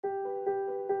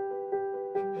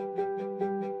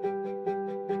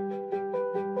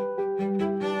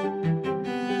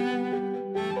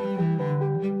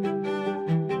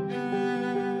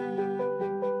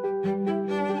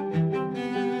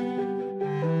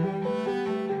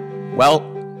Well,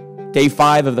 day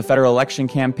 5 of the federal election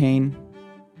campaign.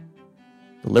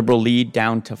 The Liberal lead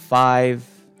down to 5%,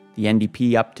 the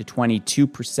NDP up to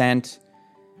 22%,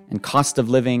 and cost of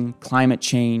living, climate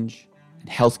change, and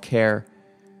healthcare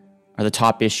are the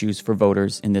top issues for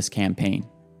voters in this campaign.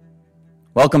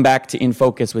 Welcome back to In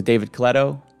Focus with David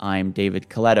Coletto. I'm David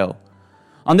Coletto.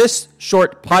 On this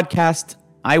short podcast,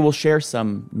 I will share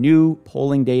some new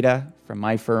polling data from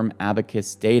my firm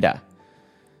Abacus Data.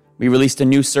 We released a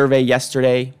new survey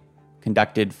yesterday,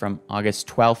 conducted from August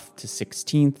 12th to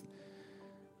 16th,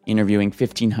 interviewing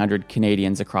 1,500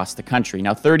 Canadians across the country.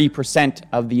 Now, 30%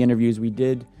 of the interviews we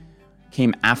did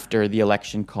came after the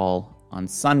election call on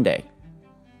Sunday.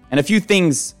 And a few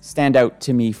things stand out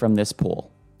to me from this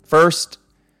poll. First,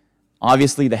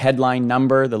 obviously the headline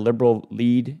number, the Liberal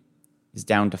lead, is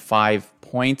down to 5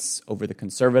 points over the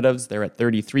Conservatives. They're at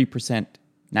 33%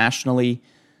 nationally,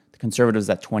 the Conservatives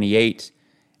at 28%,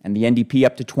 and the NDP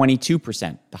up to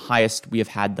 22%, the highest we have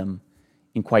had them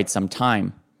in quite some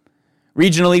time.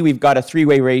 Regionally, we've got a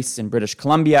three-way race in British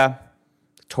Columbia.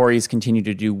 The Tories continue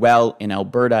to do well in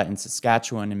Alberta and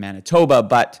Saskatchewan and Manitoba,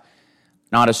 but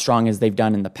not as strong as they've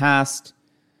done in the past.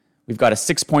 We've got a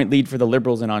 6-point lead for the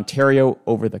Liberals in Ontario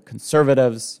over the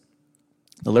Conservatives.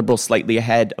 The Liberals slightly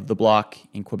ahead of the Bloc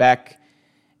in Quebec,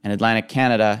 and Atlantic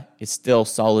Canada is still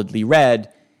solidly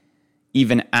red,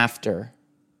 even after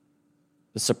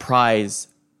the surprise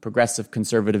progressive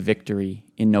conservative victory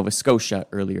in Nova Scotia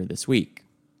earlier this week.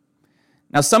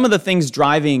 Now, some of the things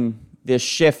driving this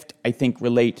shift, I think,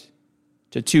 relate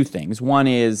to two things. One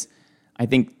is, I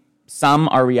think some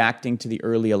are reacting to the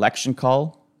early election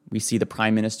call. We see the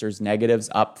Prime Minister's negatives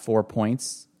up 4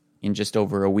 points in just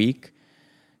over a week.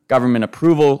 Government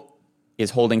approval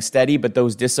is holding steady, but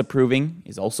those disapproving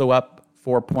is also up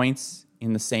 4 points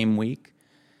in the same week.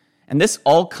 And this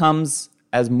all comes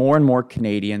as more and more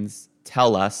Canadians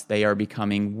tell us they are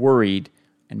becoming worried,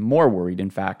 and more worried, in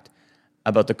fact,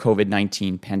 about the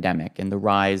COVID-19 pandemic and the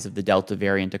rise of the Delta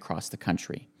variant across the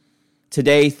country.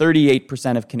 Today,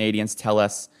 38% of Canadians tell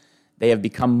us they have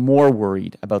become more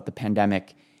worried about the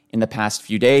pandemic in the past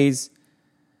few days.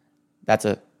 That's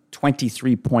a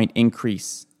 23-point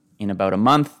increase in about a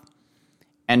month.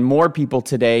 And more people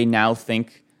today now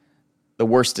think the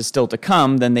worst is still to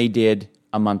come than they did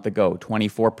a month ago,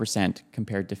 24%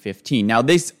 compared to 15%. Now,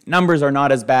 these numbers are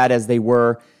not as bad as they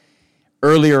were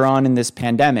earlier on in this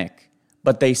pandemic,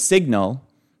 but they signal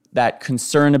that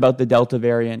concern about the Delta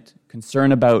variant,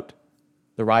 concern about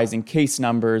the rising case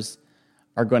numbers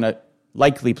are going to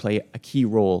likely play a key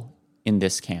role in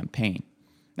this campaign.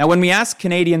 Now, when we ask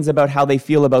Canadians about how they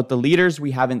feel about the leaders,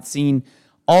 we haven't seen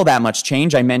all that much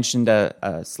change. I mentioned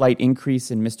a slight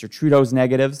increase in Mr. Trudeau's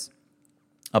negatives,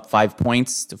 up 5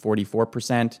 points to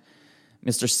 44%.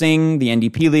 Mr. Singh, the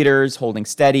NDP leader, is holding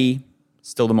steady,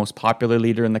 still the most popular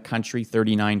leader in the country,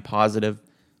 39 positive,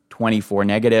 24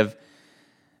 negative.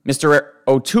 Mr.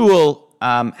 O'Toole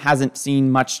hasn't seen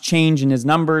much change in his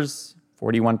numbers.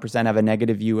 41% have a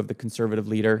negative view of the Conservative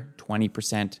leader,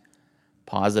 20%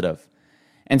 positive.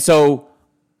 And so,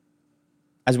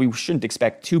 as we shouldn't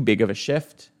expect too big of a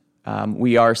shift,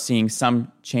 we are seeing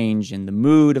some change in the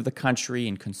mood of the country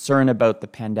and concern about the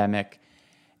pandemic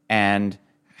and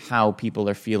how people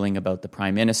are feeling about the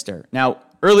Prime Minister. Now,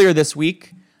 earlier this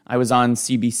week, I was on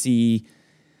CBC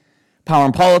Power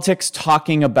and Politics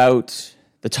talking about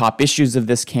the top issues of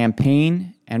this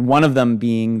campaign, and one of them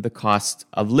being the cost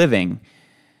of living.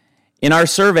 In our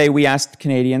survey, we asked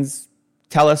Canadians,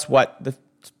 tell us what the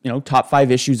top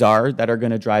 5 issues are that are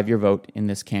going to drive your vote in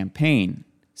this campaign.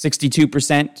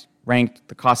 62% ranked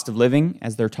the cost of living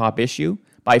as their top issue,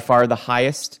 by far the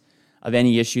highest of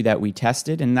any issue that we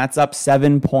tested, and that's up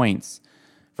 7 points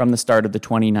from the start of the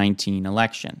 2019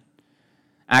 election.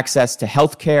 Access to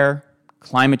health care,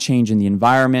 climate change and the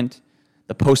environment,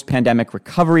 the post-pandemic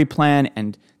recovery plan,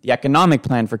 and the economic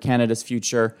plan for Canada's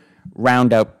future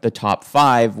round out the top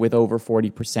 5, with over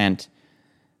 40%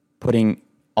 putting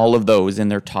all of those in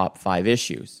their top 5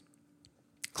 issues.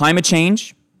 Climate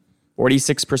change,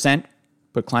 46%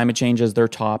 put climate change as their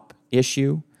top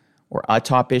issue or a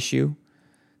top issue.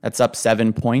 That's up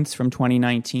 7 points from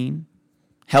 2019.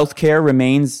 Healthcare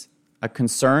remains a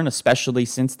concern, especially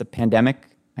since the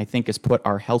pandemic, I think, has put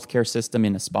our healthcare system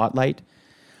in a spotlight.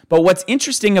 But what's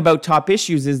interesting about top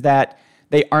issues is that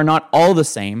they are not all the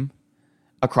same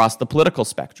across the political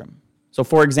spectrum. So,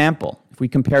 for example, if we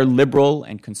compare Liberal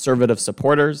and Conservative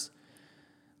supporters,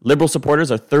 Liberal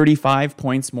supporters are 35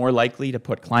 points more likely to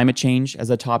put climate change as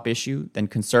a top issue than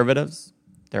Conservatives.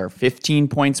 They're 15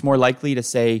 points more likely to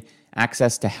say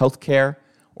access to health care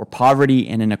or poverty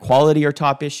and inequality are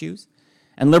top issues.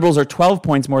 And Liberals are 12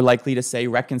 points more likely to say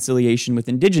reconciliation with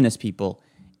Indigenous people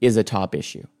is a top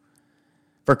issue.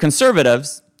 For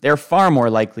Conservatives, they're far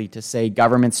more likely to say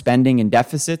government spending and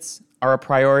deficits are a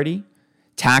priority,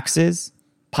 taxes,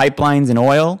 pipelines and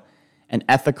oil, and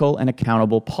ethical and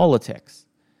accountable politics.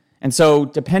 And so,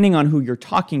 depending on who you're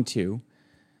talking to,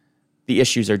 the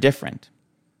issues are different.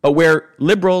 But where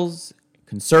Liberals,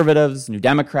 Conservatives, New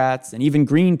Democrats, and even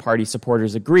Green Party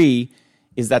supporters agree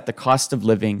is that the cost of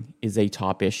living is a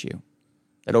top issue.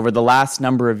 That over the last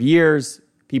number of years,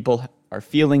 people are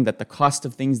feeling that the cost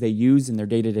of things they use in their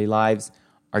day-to-day lives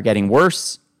are getting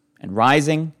worse and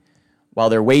rising, while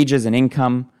their wages and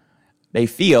income, they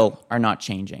feel, are not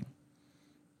changing.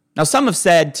 Now, some have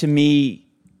said to me,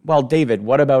 well, David,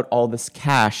 what about all this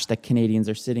cash that Canadians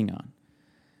are sitting on?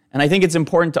 And I think it's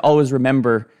important to always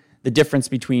remember the difference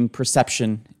between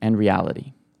perception and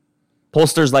reality.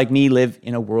 Pollsters like me live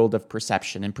in a world of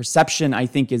perception, and perception, I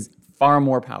think, is far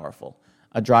more powerful,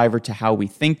 a driver to how we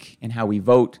think and how we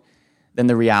vote than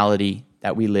the reality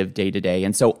that we live day to day.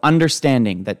 And so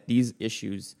understanding that these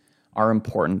issues are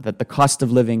important, that the cost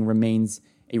of living remains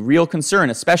a real concern,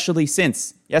 especially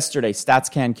since yesterday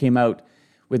StatsCan came out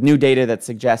with new data that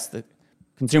suggests that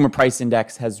consumer price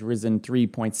index has risen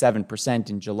 3.7%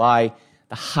 in July,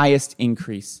 the highest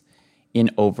increase in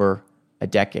over a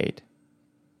decade.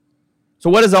 So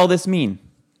what does all this mean?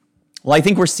 Well, I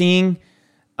think we're seeing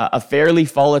a fairly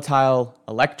volatile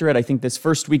electorate. I think this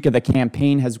first week of the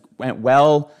campaign has went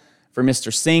well for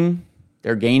Mr. Singh.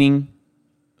 They're gaining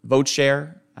vote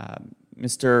share.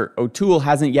 Mr. O'Toole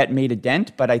hasn't yet made a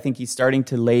dent, but I think he's starting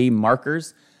to lay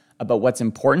markers about what's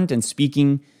important and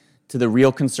speaking to the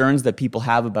real concerns that people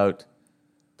have about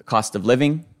the cost of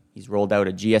living. He's rolled out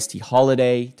a GST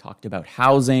holiday, talked about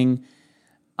housing,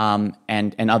 and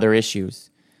other issues.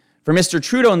 For Mr.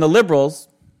 Trudeau and the Liberals,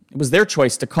 it was their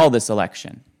choice to call this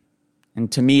election.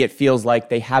 And to me, it feels like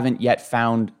they haven't yet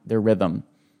found their rhythm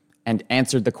and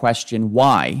answered the question,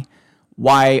 why?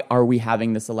 Why are we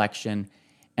having this election,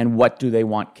 and what do they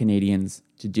want Canadians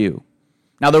to do?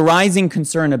 Now, the rising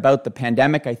concern about the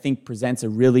pandemic, I think, presents a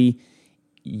really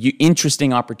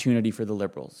interesting opportunity for the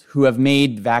Liberals, who have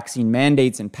made vaccine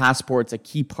mandates and passports a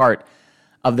key part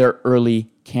of their early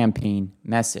campaign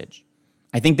message.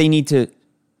 I think they need to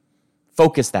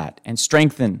focus that and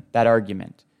strengthen that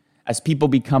argument as people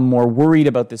become more worried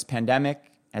about this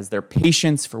pandemic, as their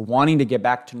patience for wanting to get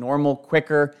back to normal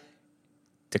quicker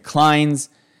declines.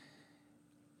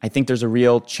 I think there's a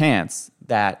real chance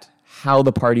that how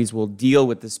the parties will deal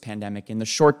with this pandemic in the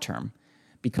short term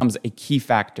becomes a key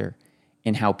factor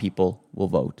in how people will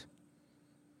vote.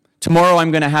 Tomorrow,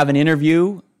 I'm going to have an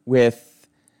interview with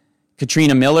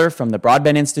Katrina Miller from the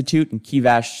Broadbent Institute and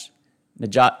Kivash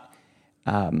Najat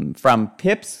from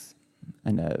PIPS,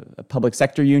 and a public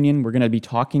sector union. We're going to be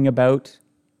talking about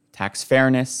tax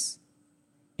fairness,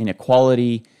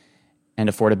 inequality, and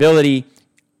affordability.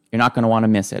 You're not going to want to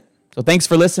miss it. So thanks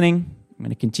for listening. I'm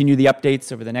going to continue the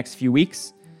updates over the next few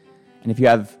weeks. And if you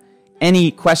have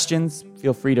any questions,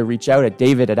 feel free to reach out at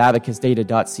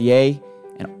david@abacusdata.ca.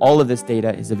 And all of this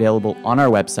data is available on our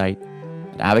website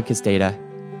at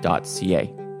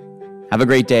abacusdata.ca. Have a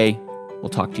great day. We'll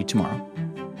talk to you tomorrow.